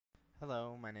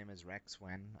Hello, my name is Rex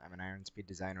Wynn. I'm an Iron Speed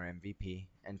Designer MVP,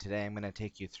 and today I'm going to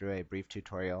take you through a brief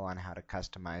tutorial on how to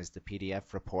customize the PDF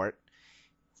report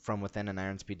from within an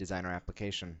Iron Speed Designer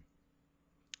application.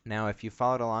 Now, if you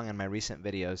followed along in my recent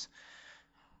videos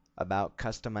about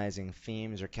customizing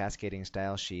themes or cascading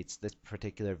style sheets, this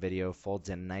particular video folds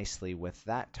in nicely with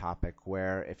that topic,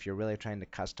 where if you're really trying to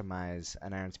customize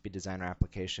an Iron Speed Designer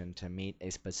application to meet a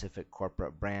specific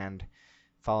corporate brand,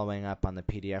 following up on the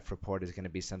PDF report is going to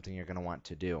be something you're going to want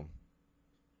to do.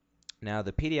 Now,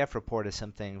 the PDF report is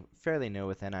something fairly new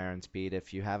within IronSpeed.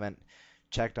 If you haven't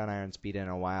checked on IronSpeed in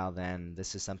a while, then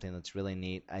this is something that's really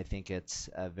neat. I think it's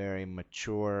a very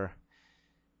mature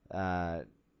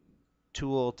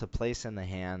tool to place in the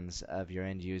hands of your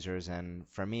end users, and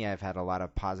for me, I've had a lot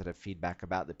of positive feedback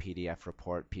about the PDF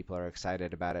report. People are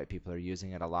excited about it, people are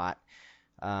using it a lot,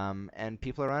 and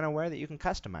people are unaware that you can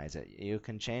customize it. You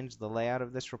can change the layout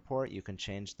of this report, you can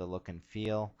change the look and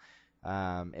feel.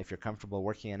 If you're comfortable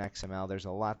working in XML, there's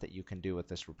a lot that you can do with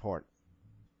this report.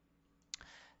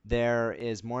 There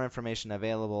is more information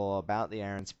available about the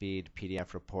IronSpeed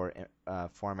PDF report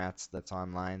formats that's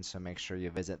online, so make sure you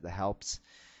visit the helps.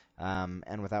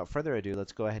 And without further ado,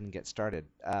 let's go ahead and get started.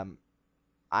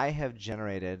 I have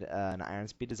generated an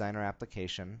IronSpeed Designer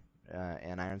application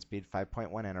in IronSpeed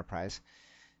 5.1 Enterprise.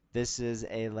 This is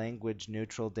a language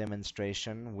neutral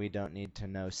demonstration. We don't need to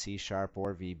know C#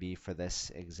 or VB for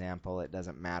this example. It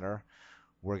doesn't matter.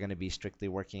 We're going to be strictly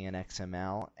working in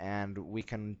XML, and we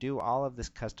can do all of this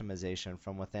customization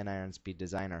from within IronSpeed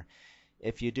Designer.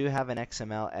 If you do have an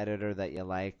XML editor that you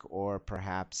like, or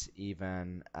perhaps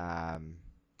even a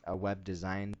web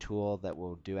design tool that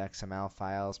will do XML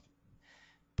files,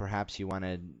 perhaps you want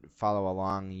to follow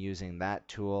along using that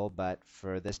tool, but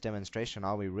for this demonstration,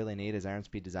 all we really need is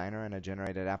IronSpeed Designer and a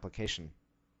generated application.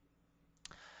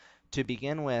 To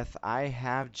begin with, I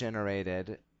have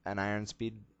generated an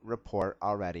IronSpeed report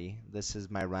already. This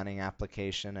is my running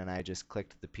application, and I just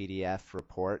clicked the PDF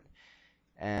report,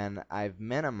 and I've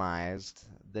minimized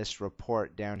this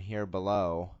report down here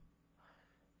below.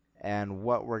 And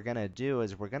what we're going to do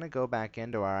is we're going to go back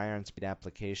into our IronSpeed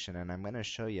application, and I'm going to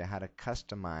show you how to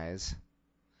customize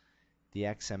the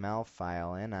XML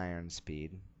file in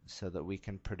IronSpeed so that we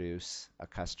can produce a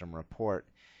custom report.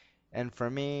 And for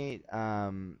me,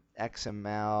 XML,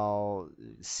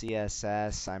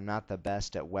 CSS, I'm not the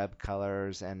best at web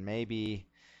colors, and maybe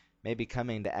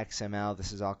coming to XML,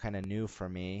 this is all kind of new for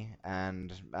me,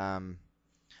 and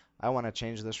I want to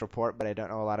change this report, but I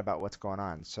don't know a lot about what's going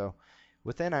on. So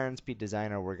within IronSpeed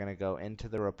Designer, we're going to go into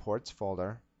the reports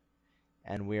folder,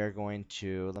 and we are going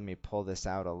to, let me pull this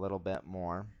out a little bit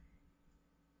more.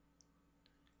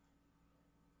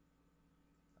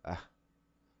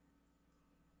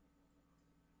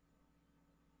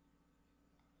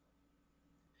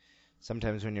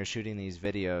 Sometimes when you're shooting these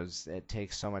videos, it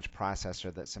takes so much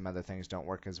processor that some other things don't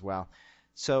work as well.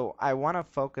 So I want to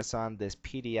focus on this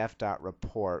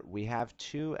PDF.report. We have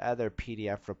two other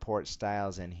PDF report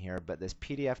styles in here, but this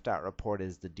PDF.report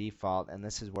is the default, and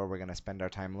this is where we're going to spend our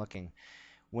time looking.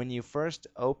 When you first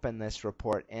open this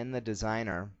report in the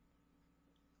designer,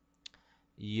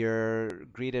 you're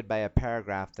greeted by a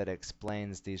paragraph that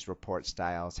explains these report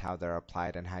styles, how they're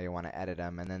applied, and how you want to edit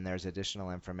them, and then there's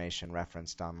additional information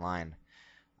referenced online.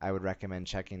 I would recommend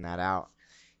checking that out.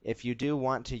 If you do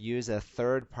want to use a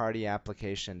third-party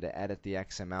application to edit the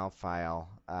XML file,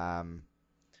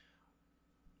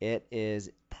 it is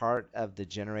part of the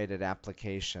generated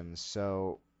application.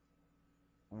 So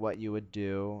what you would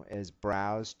do is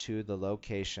browse to the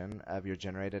location of your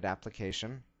generated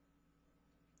application.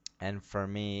 And for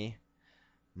me,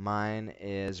 mine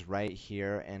is right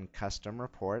here in Custom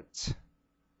Reports.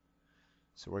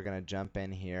 So we're going to jump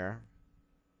in here,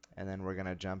 and then we're going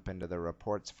to jump into the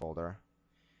Reports folder.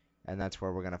 And that's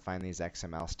where we're going to find these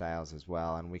XML styles as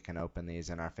well, and we can open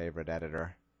these in our favorite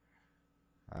editor.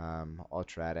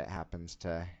 Ultra Edit happens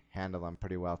to handle them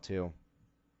pretty well too.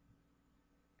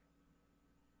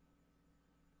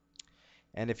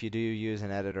 And if you do use an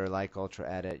editor like Ultra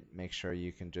Edit, make sure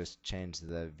you can just change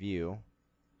the view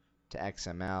to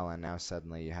XML, and now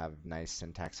suddenly you have nice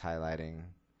syntax highlighting,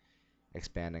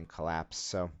 expand and collapse.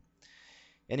 So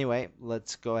anyway,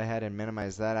 let's go ahead and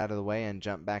minimize that out of the way and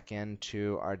jump back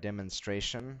into our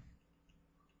demonstration.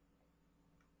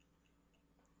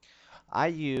 I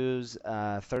use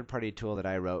a third-party tool that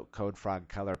I wrote, CodeFrog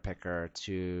Color Picker,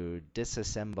 to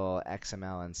disassemble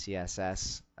XML and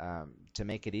CSS to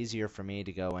make it easier for me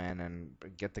to go in and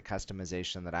get the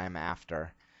customization that I'm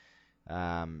after.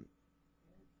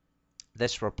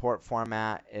 This report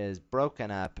format is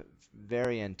broken up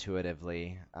very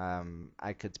intuitively.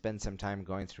 I could spend some time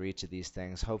going through each of these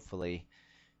things. Hopefully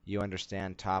You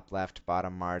understand top, left,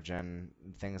 bottom margin,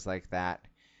 things like that.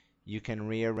 You can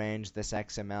rearrange this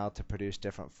XML to produce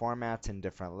different formats and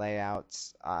different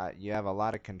layouts. You have a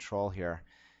lot of control here.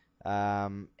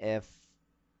 If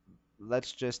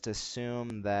let's just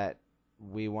assume that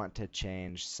we want to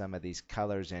change some of these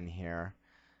colors in here,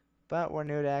 but we're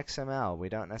new to XML. We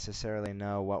don't necessarily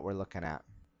know what we're looking at.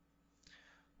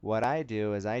 What I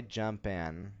do is I jump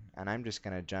in, and I'm just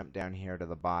going to jump down here to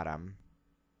the bottom.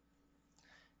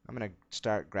 I'm going to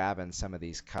start grabbing some of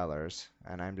these colors,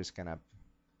 and I'm just going to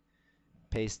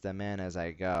paste them in as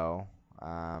I go.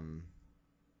 And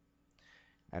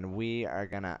we are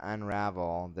going to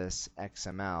unravel this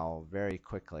XML very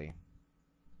quickly.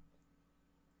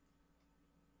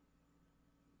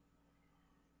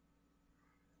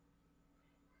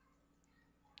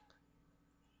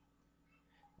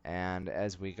 And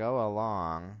as we go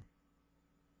along,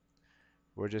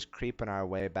 we're just creeping our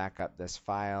way back up this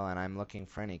file, and I'm looking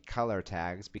for any color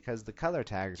tags, because the color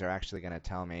tags are actually going to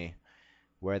tell me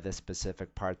where the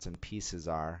specific parts and pieces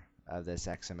are of this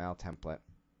XML template.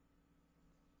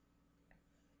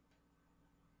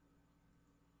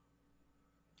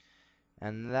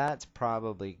 And that's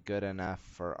probably good enough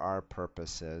for our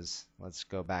purposes. Let's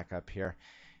go back up here.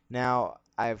 Now,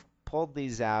 I've pulled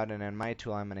these out, and in my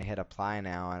tool I'm going to hit apply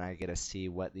now, and I get to see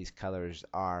what these colors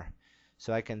are.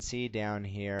 So I can see down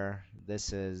here,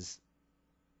 this is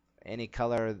any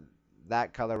color,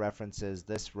 that color references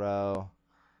this row,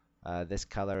 this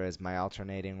color is my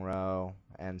alternating row,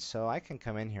 and so I can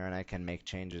come in here and I can make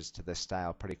changes to this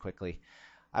style pretty quickly.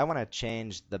 I want to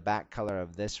change the back color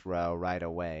of this row right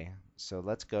away, so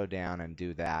let's go down and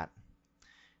do that.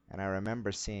 And I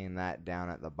remember seeing that down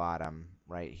at the bottom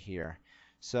right here.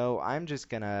 So I'm just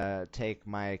going to take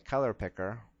my color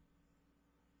picker,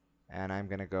 and I'm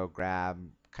going to go grab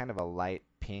kind of a light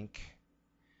pink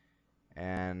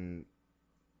and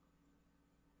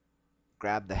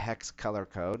grab the hex color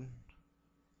code,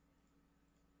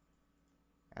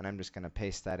 and I'm just going to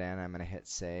paste that in. I'm going to hit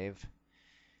save,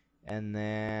 and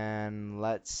then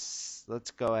let's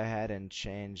go ahead and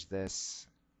change this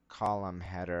column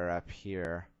header up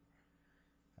here.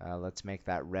 Let's make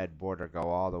that red border go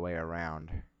all the way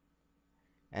around.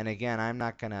 And again, I'm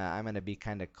gonna be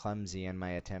kind of clumsy in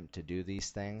my attempt to do these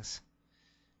things.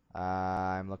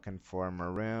 I'm looking for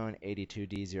maroon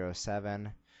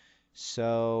 82D07.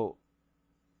 So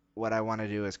what I want to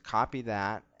do is copy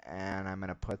that, and I'm going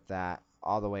to put that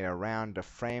all the way around to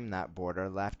frame that border,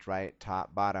 left, right,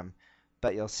 top, bottom.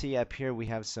 But you'll see up here we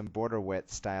have some border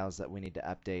width styles that we need to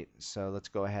update. So let's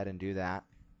go ahead and do that.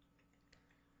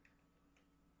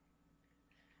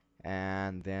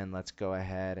 And then let's go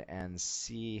ahead and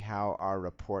see how our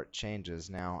report changes.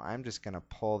 Now I'm just going to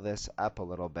pull this up a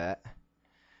little bit.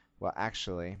 Well,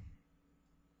 actually,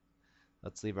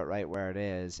 let's leave it right where it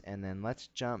is, and then let's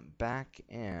jump back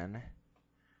in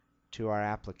to our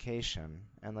application,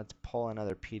 and let's pull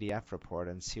another PDF report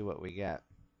and see what we get.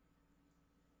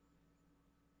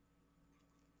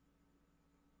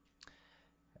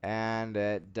 And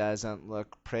it doesn't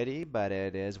look pretty, but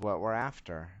it is what we're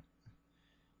after.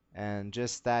 And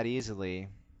just that easily,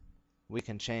 we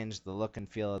can change the look and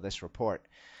feel of this report.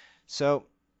 So,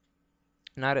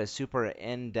 not a super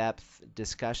in-depth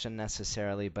discussion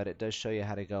necessarily, but it does show you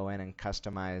how to go in and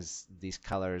customize these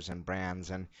colors and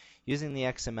brands. And using the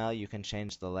XML, you can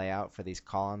change the layout for these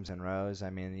columns and rows.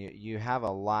 I mean, you have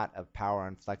a lot of power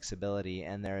and flexibility,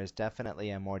 and there is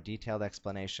definitely a more detailed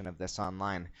explanation of this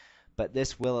online. But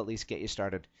this will at least get you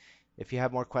started. If you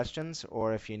have more questions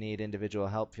or if you need individual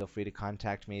help, feel free to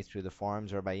contact me through the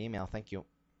forums or by email. Thank you.